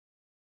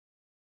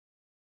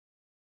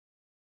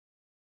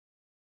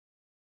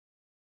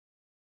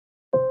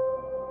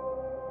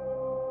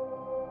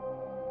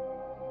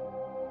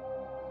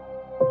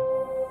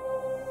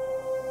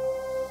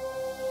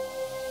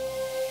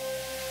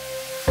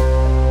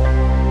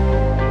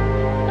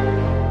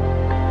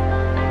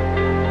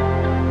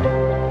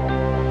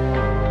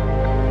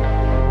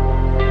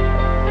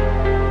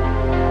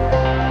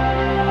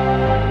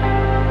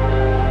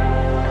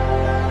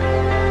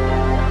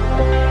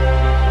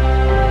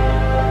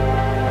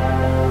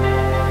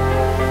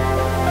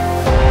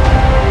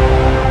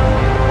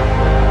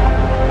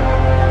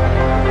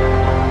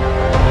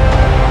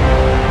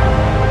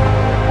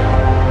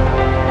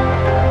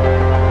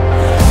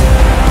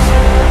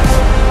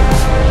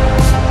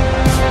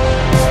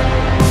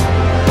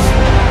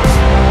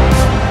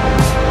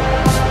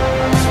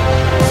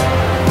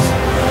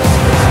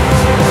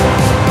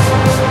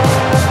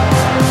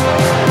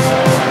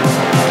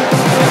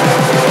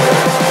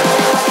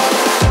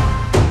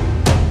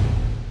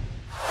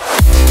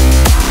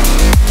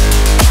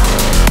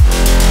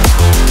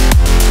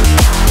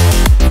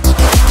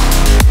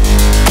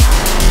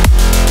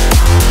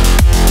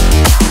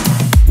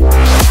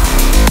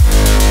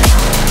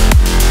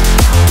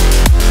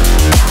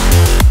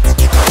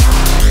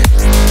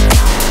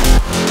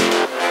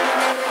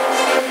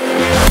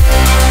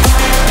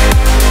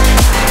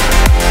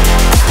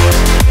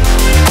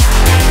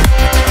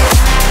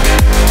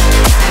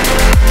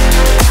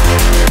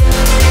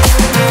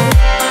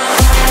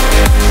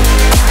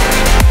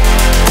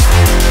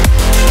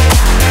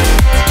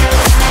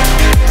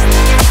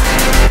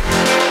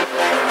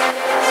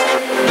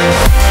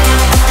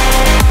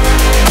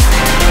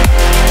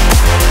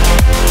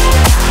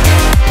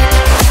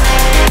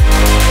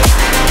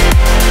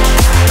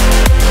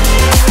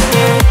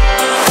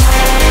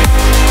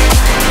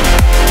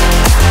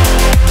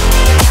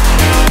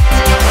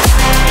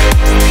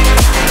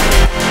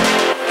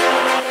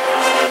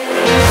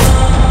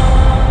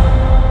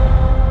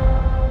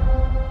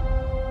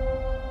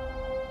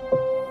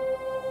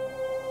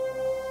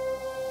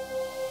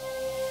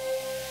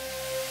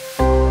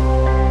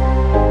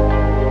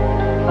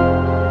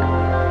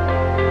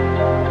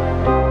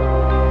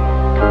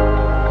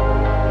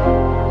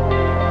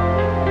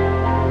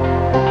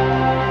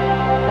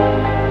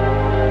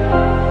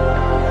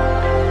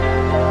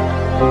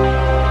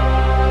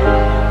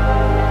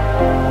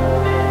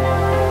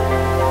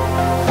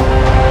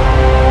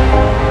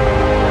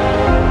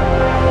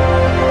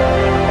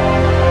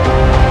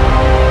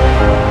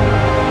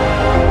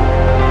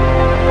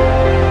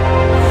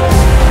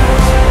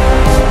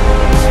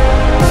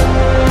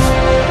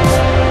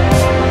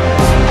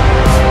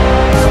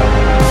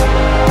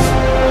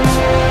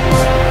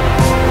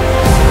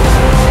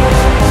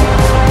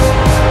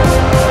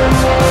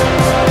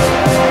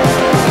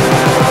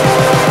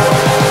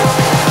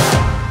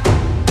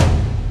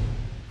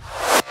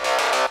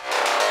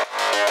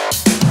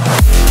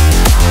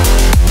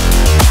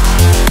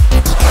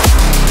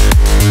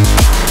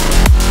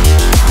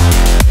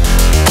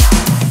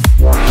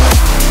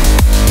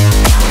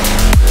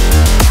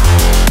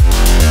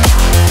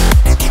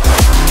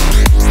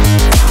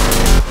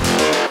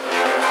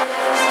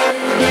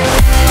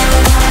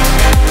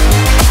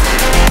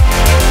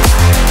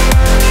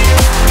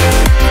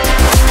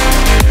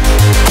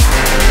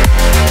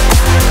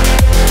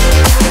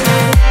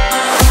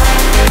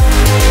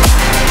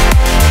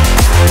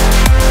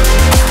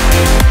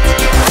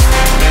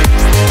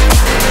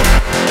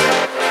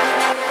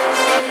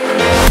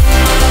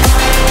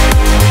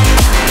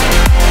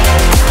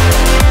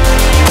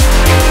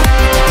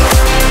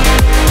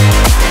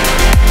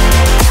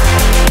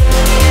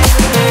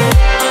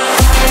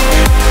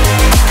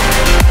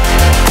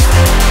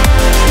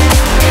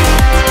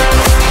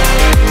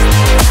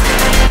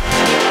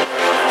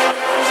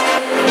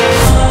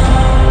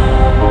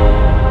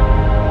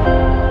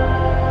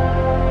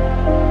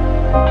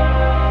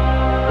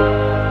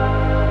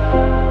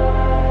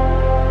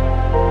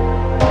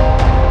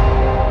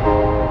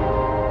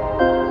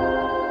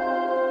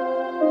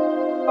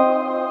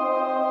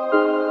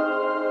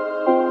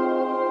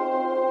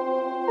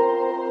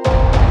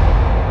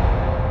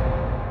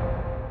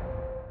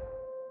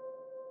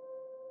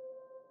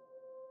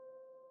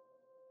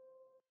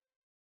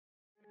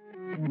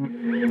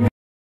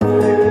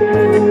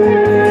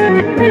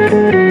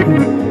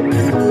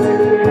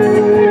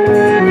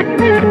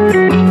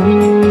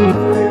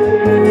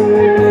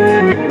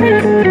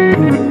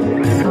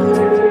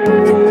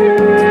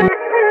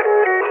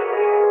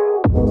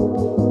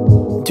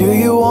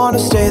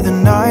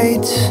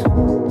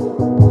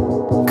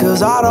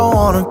'cause I don't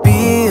wanna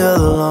be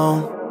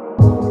alone.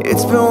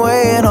 It's been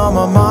weighing on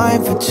my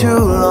mind for too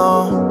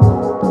long,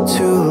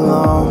 too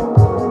long.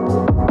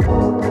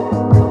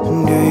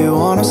 Do you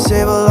wanna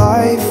save a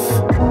life?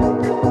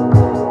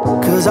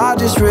 'Cause I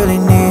just really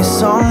need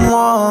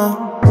someone.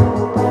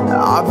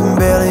 I've been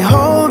barely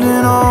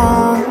holding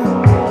on,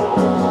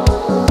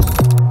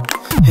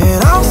 and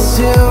I'm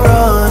still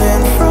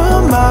running from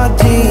my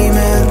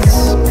demons.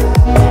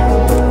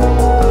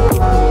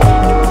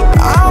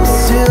 I'm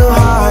still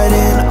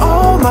hiding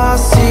all my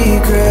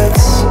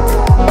secrets,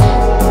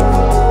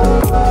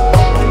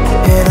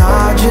 and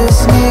I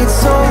just need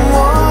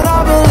someone I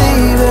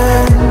believe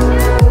in.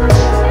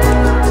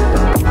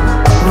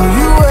 Will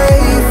you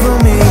wait for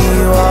me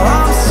while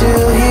I'm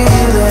still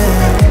healing?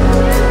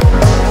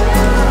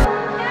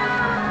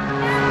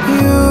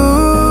 You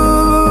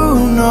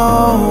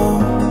know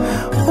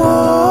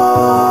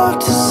what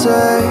to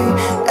say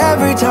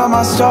every time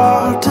I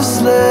start to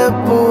slip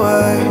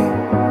away,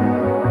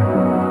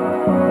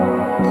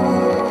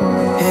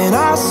 and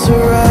I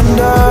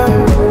surrender.